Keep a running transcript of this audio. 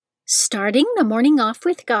Starting the morning off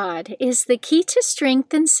with God is the key to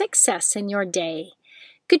strength and success in your day.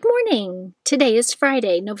 Good morning. Today is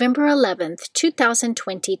Friday, November 11th,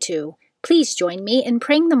 2022. Please join me in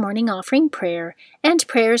praying the morning offering prayer and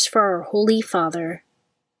prayers for our Holy Father.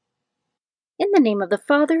 In the name of the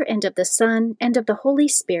Father, and of the Son, and of the Holy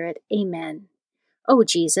Spirit, Amen. O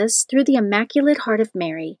Jesus, through the Immaculate Heart of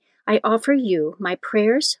Mary, I offer you my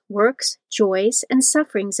prayers, works, joys, and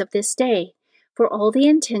sufferings of this day, for all the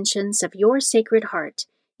intentions of your Sacred Heart,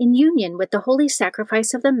 in union with the holy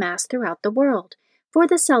sacrifice of the Mass throughout the world, for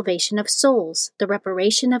the salvation of souls, the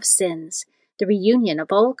reparation of sins, the reunion of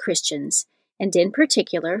all Christians, and in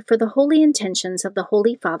particular for the holy intentions of the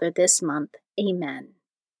Holy Father this month. Amen.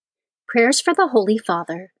 Prayers for the Holy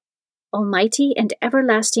Father. Almighty and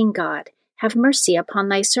everlasting God, have mercy upon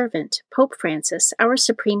thy servant, Pope Francis, our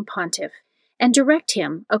Supreme Pontiff, and direct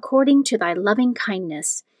him, according to thy loving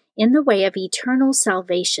kindness, in the way of eternal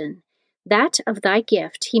salvation, that of thy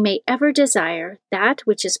gift he may ever desire that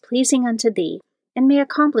which is pleasing unto thee, and may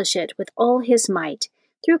accomplish it with all his might,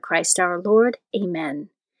 through Christ our Lord. Amen.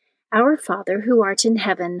 Our Father, who art in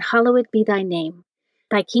heaven, hallowed be thy name.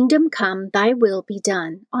 Thy kingdom come, thy will be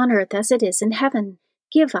done, on earth as it is in heaven.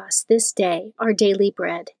 Give us this day our daily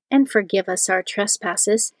bread, and forgive us our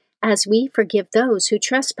trespasses, as we forgive those who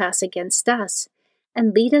trespass against us.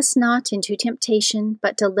 And lead us not into temptation,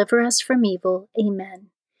 but deliver us from evil. Amen.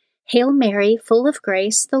 Hail Mary, full of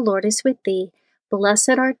grace, the Lord is with thee.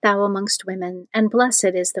 Blessed art thou amongst women, and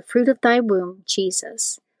blessed is the fruit of thy womb,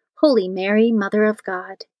 Jesus. Holy Mary, Mother of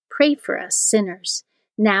God, pray for us sinners,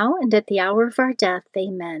 now and at the hour of our death.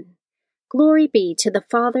 Amen. Glory be to the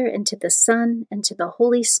Father, and to the Son, and to the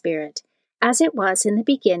Holy Spirit, as it was in the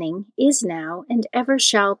beginning, is now, and ever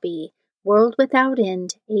shall be, world without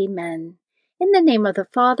end. Amen. In the name of the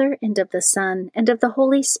Father, and of the Son, and of the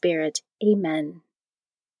Holy Spirit. Amen.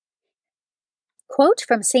 Quote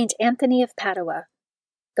from St. Anthony of Padua.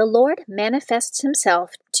 The Lord manifests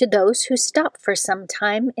himself to those who stop for some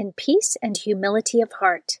time in peace and humility of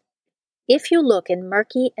heart. If you look in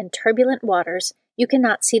murky and turbulent waters, you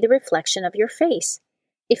cannot see the reflection of your face.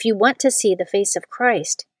 If you want to see the face of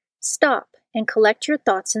Christ, stop and collect your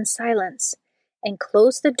thoughts in silence, and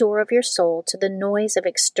close the door of your soul to the noise of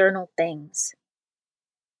external things.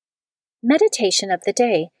 Meditation of the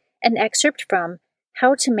Day, an excerpt from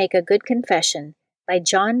How to Make a Good Confession by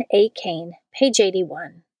John A. Kane, page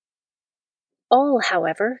 81. All,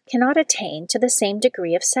 however, cannot attain to the same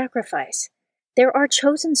degree of sacrifice. There are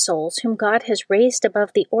chosen souls whom God has raised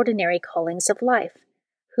above the ordinary callings of life,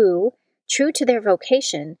 who, true to their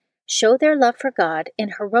vocation, show their love for God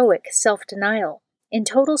in heroic self-denial, in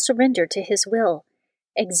total surrender to His will,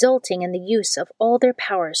 exulting in the use of all their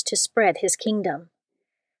powers to spread His kingdom.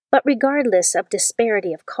 But regardless of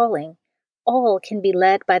disparity of calling, all can be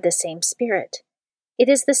led by the same Spirit. It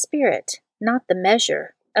is the Spirit, not the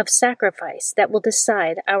measure, of sacrifice that will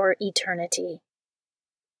decide our eternity.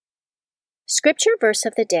 Scripture verse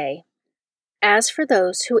of the day. As for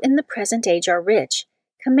those who in the present age are rich,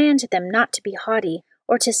 command them not to be haughty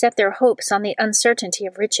or to set their hopes on the uncertainty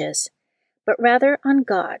of riches, but rather on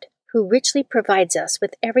God, who richly provides us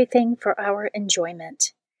with everything for our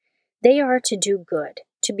enjoyment. They are to do good,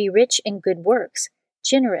 to be rich in good works,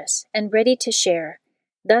 generous and ready to share,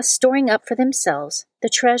 thus storing up for themselves the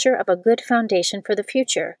treasure of a good foundation for the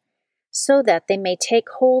future, so that they may take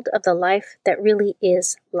hold of the life that really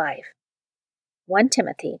is life. 1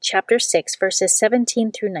 Timothy chapter 6, verses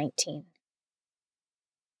 17 through 19.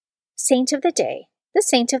 Saint of the Day. The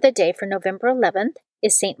saint of the day for November 11th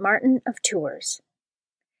is St. Martin of Tours.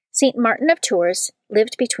 St. Martin of Tours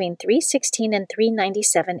lived between 316 and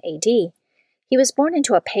 397 A.D. He was born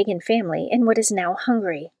into a pagan family in what is now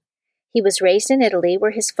Hungary. He was raised in Italy,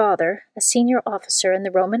 where his father, a senior officer in the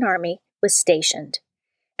Roman army, was stationed.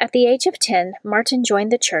 At the age of 10, Martin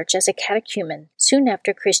joined the church as a catechumen soon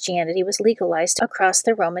after Christianity was legalized across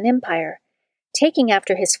the Roman Empire. Taking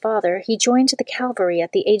after his father, he joined the cavalry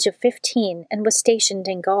at the age of 15 and was stationed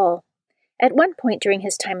in Gaul. At one point during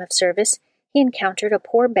his time of service, he encountered a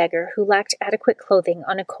poor beggar who lacked adequate clothing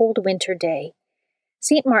on a cold winter day.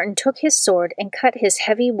 St. Martin took his sword and cut his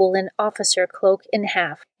heavy woolen officer cloak in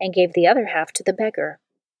half and gave the other half to the beggar.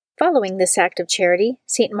 Following this act of charity,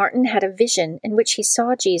 St. Martin had a vision in which he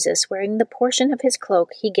saw Jesus wearing the portion of his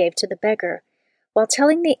cloak he gave to the beggar, while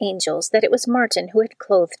telling the angels that it was Martin who had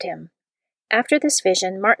clothed him. After this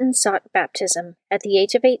vision, Martin sought baptism at the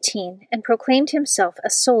age of 18 and proclaimed himself a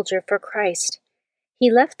soldier for Christ.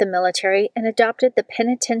 He left the military and adopted the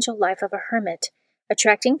penitential life of a hermit,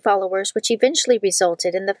 attracting followers which eventually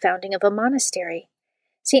resulted in the founding of a monastery.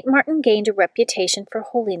 St. Martin gained a reputation for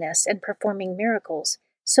holiness and performing miracles,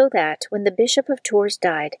 so that, when the Bishop of Tours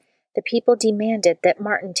died, the people demanded that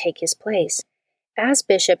Martin take his place. As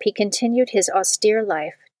bishop, he continued his austere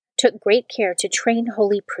life, took great care to train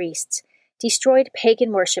holy priests, destroyed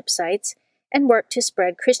pagan worship sites, and worked to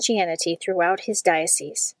spread Christianity throughout his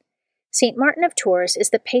diocese. St. Martin of Tours is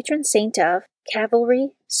the patron saint of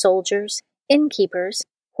cavalry, soldiers, innkeepers,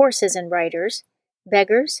 horses and riders,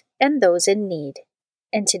 beggars, and those in need.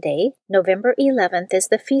 And today, November 11th, is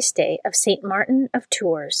the feast day of St. Martin of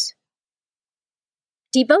Tours.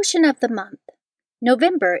 Devotion of the Month.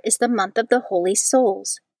 November is the month of the Holy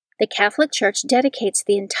Souls. The Catholic Church dedicates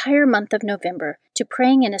the entire month of November to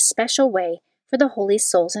praying in a special way for the holy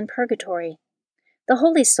souls in purgatory. The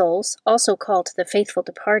holy souls, also called the faithful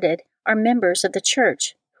departed, are members of the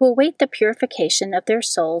Church who await the purification of their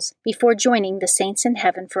souls before joining the saints in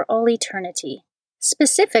heaven for all eternity.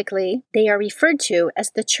 Specifically, they are referred to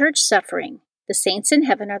as the Church suffering. The saints in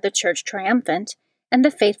heaven are the Church triumphant, and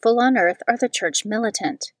the faithful on earth are the Church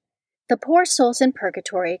militant. The poor souls in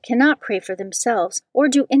purgatory cannot pray for themselves or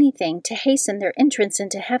do anything to hasten their entrance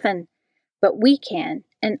into heaven, but we can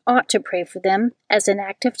and ought to pray for them as an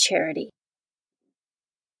act of charity.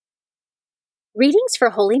 Readings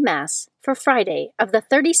for Holy Mass for Friday of the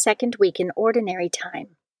 32nd week in Ordinary Time.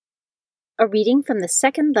 A reading from the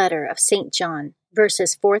second letter of St. John,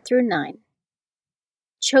 verses 4 through 9.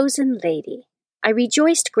 Chosen Lady, I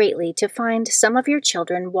rejoiced greatly to find some of your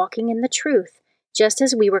children walking in the truth, just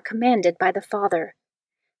as we were commanded by the Father.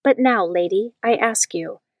 But now, Lady, I ask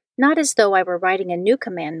you, not as though I were writing a new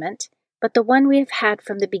commandment, but the one we have had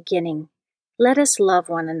from the beginning. Let us love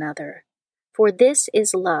one another. For this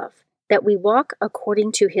is love, that we walk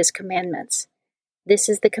according to his commandments. This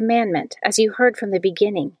is the commandment, as you heard from the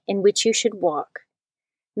beginning, in which you should walk.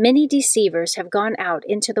 Many deceivers have gone out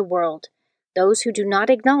into the world, those who do not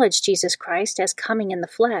acknowledge Jesus Christ as coming in the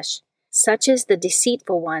flesh. Such is the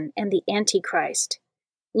deceitful one and the Antichrist.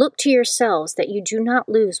 Look to yourselves that you do not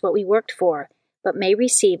lose what we worked for, but may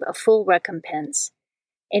receive a full recompense.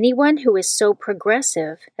 Anyone who is so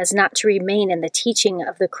progressive as not to remain in the teaching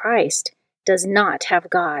of the Christ does not have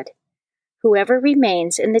God. Whoever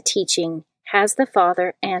remains in the teaching has the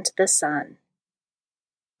Father and the Son.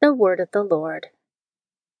 The Word of the Lord.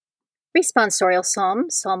 Responsorial Psalm,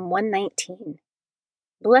 Psalm 119.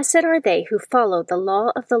 Blessed are they who follow the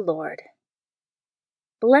law of the Lord.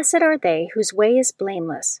 Blessed are they whose way is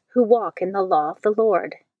blameless, who walk in the law of the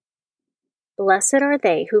Lord. Blessed are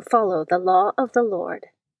they who follow the law of the Lord.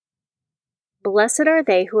 Blessed are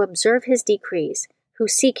they who observe his decrees, who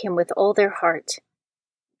seek him with all their heart.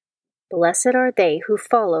 Blessed are they who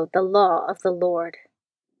follow the law of the Lord.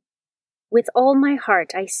 With all my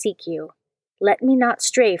heart I seek you. Let me not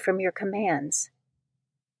stray from your commands.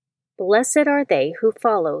 Blessed are they who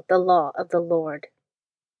follow the law of the Lord.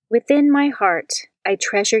 Within my heart I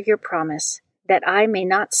treasure your promise, that I may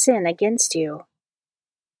not sin against you.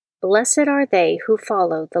 Blessed are they who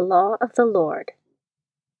follow the law of the Lord.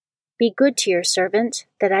 Be good to your servant,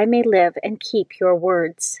 that I may live and keep your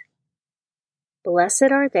words.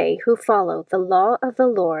 Blessed are they who follow the law of the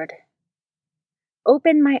Lord.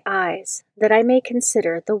 Open my eyes, that I may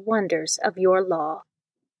consider the wonders of your law.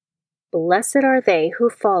 Blessed are they who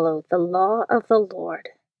follow the law of the Lord.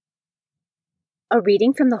 A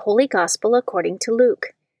reading from the Holy Gospel according to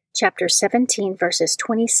Luke, chapter 17, verses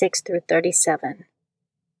 26 through 37.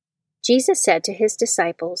 Jesus said to his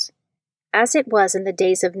disciples, As it was in the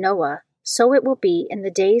days of Noah, so it will be in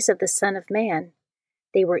the days of the Son of Man.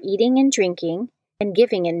 They were eating and drinking and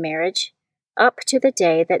giving in marriage, up to the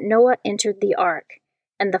day that Noah entered the ark,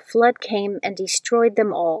 and the flood came and destroyed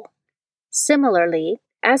them all. Similarly,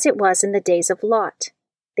 as it was in the days of Lot,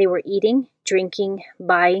 they were eating, drinking,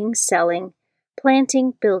 buying, selling,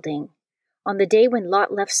 planting, building. On the day when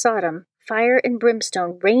Lot left Sodom, fire and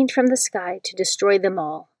brimstone rained from the sky to destroy them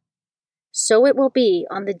all. So it will be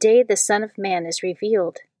on the day the Son of Man is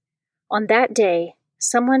revealed. On that day,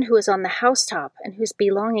 someone who is on the housetop and whose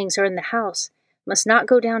belongings are in the house must not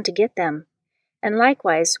go down to get them, and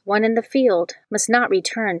likewise one in the field must not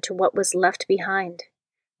return to what was left behind.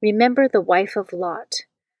 Remember the wife of Lot.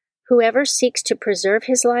 Whoever seeks to preserve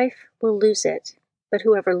his life will lose it, but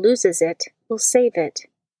whoever loses it will save it.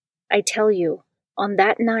 I tell you, on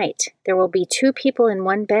that night there will be 2 people in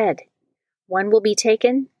one bed. One will be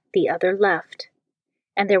taken, the other left.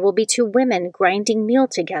 And there will be 2 women grinding meal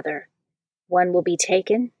together. One will be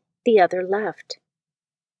taken, the other left.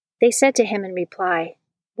 They said to him in reply,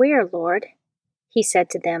 Where, Lord? He said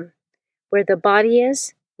to them, Where the body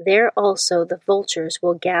is, there also the vultures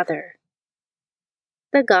will gather.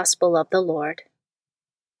 The Gospel of the Lord.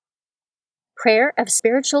 Prayer of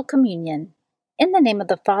Spiritual Communion. In the name of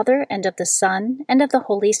the Father, and of the Son, and of the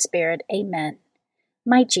Holy Spirit. Amen.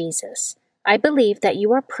 My Jesus, I believe that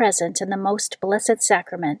you are present in the most blessed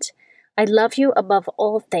sacrament. I love you above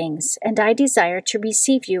all things, and I desire to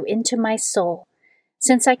receive you into my soul.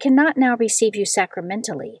 Since I cannot now receive you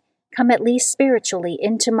sacramentally, come at least spiritually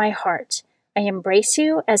into my heart. I embrace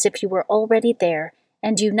you as if you were already there,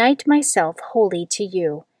 and unite myself wholly to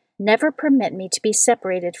you. Never permit me to be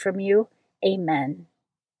separated from you. Amen.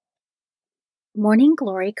 Morning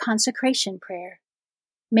Glory Consecration Prayer.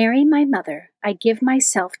 Mary, my mother, I give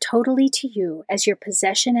myself totally to you as your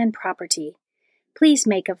possession and property. Please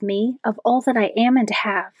make of me, of all that I am and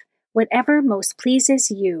have, whatever most pleases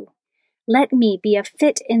you. Let me be a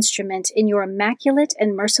fit instrument in your immaculate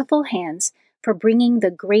and merciful hands for bringing the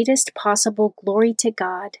greatest possible glory to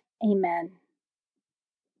God. Amen.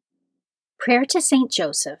 Prayer to Saint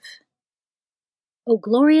Joseph. O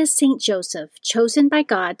glorious Saint Joseph, chosen by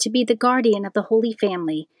God to be the guardian of the Holy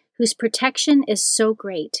Family, whose protection is so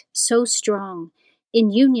great, so strong,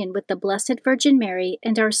 in union with the Blessed Virgin Mary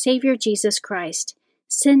and our Savior Jesus Christ,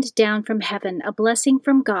 send down from heaven a blessing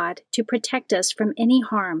from God to protect us from any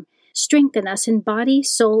harm, strengthen us in body,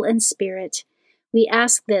 soul, and spirit. We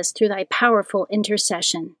ask this through thy powerful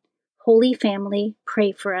intercession. Holy Family,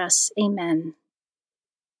 pray for us. Amen.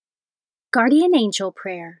 Guardian Angel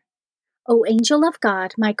Prayer. O angel of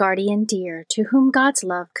God, my guardian dear, to whom God's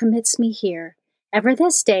love commits me here, ever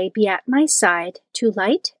this day be at my side, to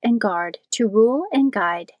light and guard, to rule and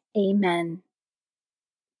guide. Amen.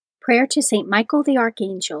 Prayer to Saint Michael the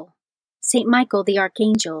Archangel. Saint Michael the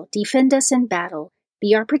Archangel, defend us in battle,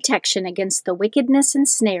 be our protection against the wickedness and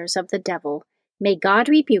snares of the devil. May God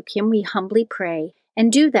rebuke him, we humbly pray,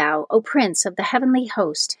 and do thou, O Prince of the heavenly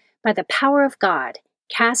host, by the power of God,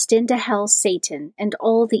 cast into hell Satan and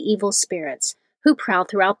all the evil spirits who prowl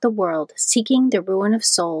throughout the world, seeking the ruin of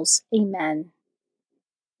souls. Amen.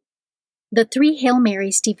 The Three Hail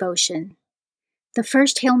Marys Devotion. The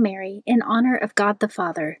first Hail Mary, in honor of God the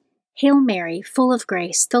Father. Hail Mary, full of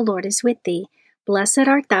grace, the Lord is with thee. Blessed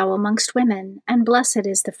art thou amongst women, and blessed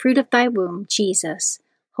is the fruit of thy womb, Jesus.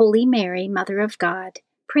 Holy Mary, Mother of God,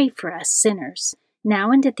 pray for us sinners,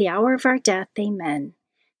 now and at the hour of our death. Amen.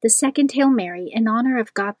 The second Hail Mary, in honor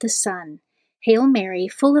of God the Son. Hail Mary,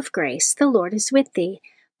 full of grace, the Lord is with thee.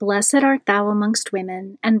 Blessed art thou amongst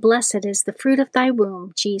women, and blessed is the fruit of thy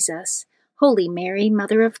womb, Jesus. Holy Mary,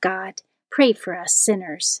 Mother of God, pray for us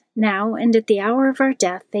sinners, now and at the hour of our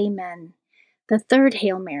death. Amen. The third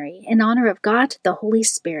Hail Mary, in honor of God the Holy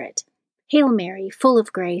Spirit. Hail Mary, full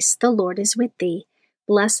of grace, the Lord is with thee.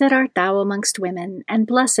 Blessed art thou amongst women, and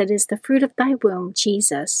blessed is the fruit of thy womb,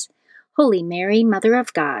 Jesus. Holy Mary, Mother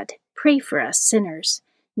of God, pray for us sinners,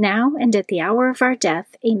 now and at the hour of our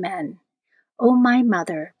death. Amen. O my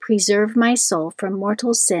Mother, preserve my soul from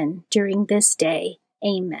mortal sin during this day.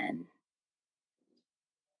 Amen.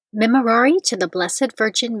 Memorare to the Blessed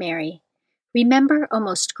Virgin Mary. Remember, O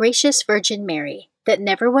most gracious Virgin Mary, that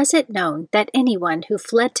never was it known that anyone who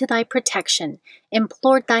fled to thy protection,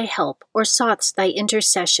 implored thy help, or sought thy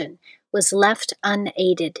intercession, was left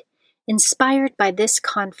unaided. Inspired by this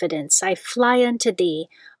confidence, I fly unto thee,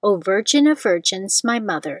 O Virgin of Virgins, my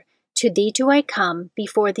Mother. To thee do I come,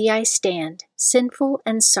 before thee I stand, sinful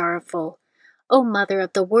and sorrowful. O Mother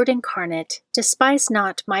of the Word incarnate, despise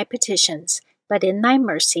not my petitions, but in thy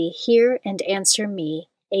mercy hear and answer me.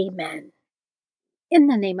 Amen. In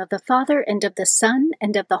the name of the Father, and of the Son,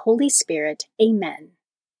 and of the Holy Spirit. Amen.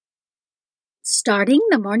 Starting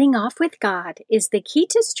the morning off with God is the key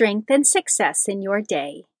to strength and success in your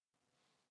day.